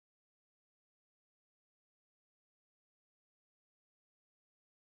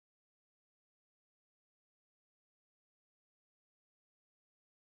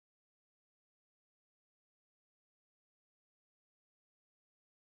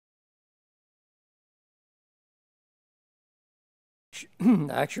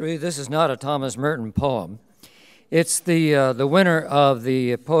Actually, this is not a Thomas Merton poem. It's the winner of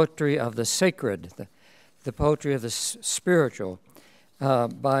the poetry of the sacred, the poetry of the spiritual,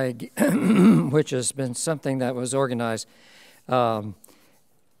 by which has been something that was organized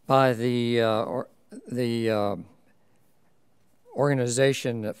by the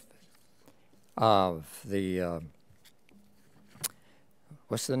organization of the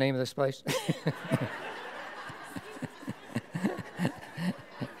what's the name of this place?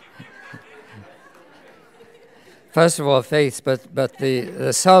 Festival of Faiths, but the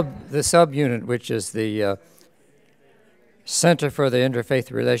subunit, which is the Center for the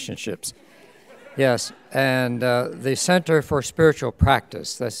Interfaith Relationships. Yes, and the Center for Spiritual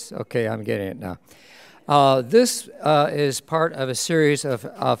Practice. That's okay. I'm getting it now. This is part of a series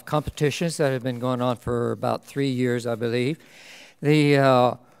of competitions that have been going on for about 3 years, I believe.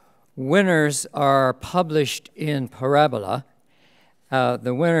 The winners are published in Parabola.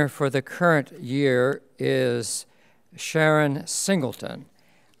 The winner for the current year is Sharron Singleton.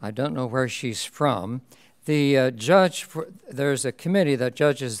 I don't know where she's from. The there's a committee that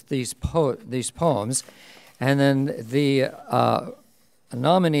judges these poems, and then the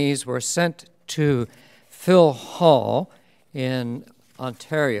nominees were sent to Phil Hall in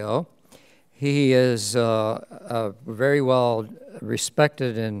Ontario. He is a very well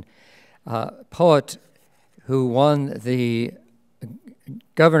respected and poet who won the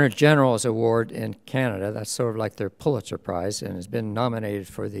Governor General's Award in Canada. That's sort of like their Pulitzer Prize, and has been nominated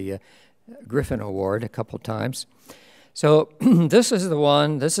for the Griffin Award a couple times. So this is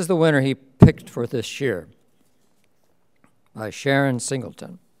the winner he picked for this year, by Sharron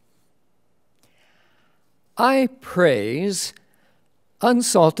Singleton. I praise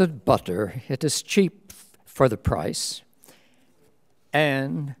unsalted butter, it is cheap for the price,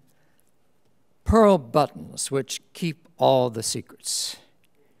 and pearl buttons which keep all the secrets.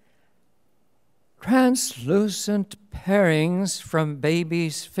 Translucent parings from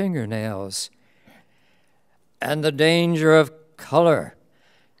baby's fingernails, and the danger of color.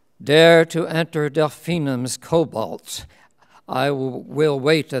 Dare to enter Delphinum's cobalt. I will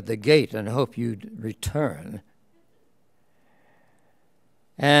wait at the gate and hope you'd return.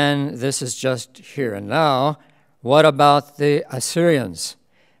 And this is just here and now. What about the Assyrians?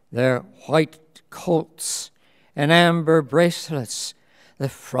 Their white coats and amber bracelets, the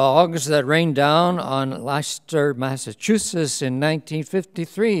frogs that rained down on Leicester, Massachusetts in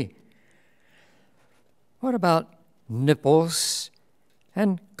 1953. What about nipples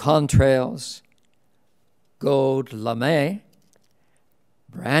and contrails, gold lame,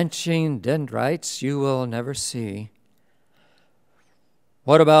 branching dendrites you will never see?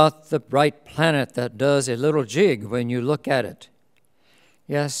 What about the bright planet that does a little jig when you look at it?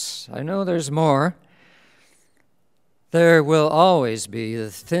 Yes, I know there's more. There will always be the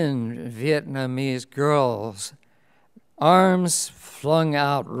thin Vietnamese girls, arms flung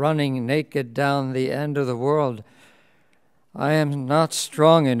out, running naked down the end of the world. I am not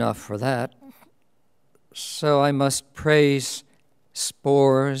strong enough for that, so I must praise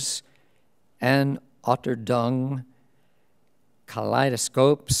spores and otter dung,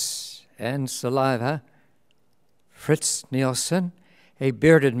 kaleidoscopes and saliva. Fritz Nielsen, a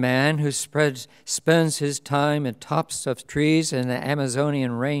bearded man who spends his time in tops of trees in the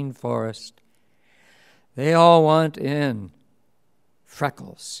Amazonian rainforest. They all want in.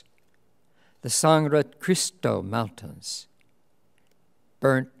 Freckles, the Sangre Cristo Mountains,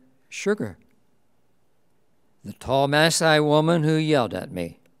 burnt sugar, the tall Maasai woman who yelled at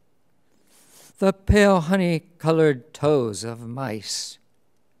me, the pale honey-colored toes of mice.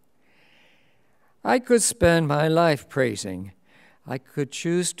 I could spend my life praising. I could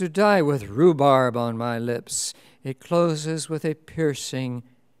choose to die with rhubarb on my lips. It closes with a piercing,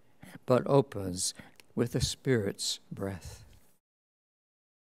 but opens with the Spirit's breath.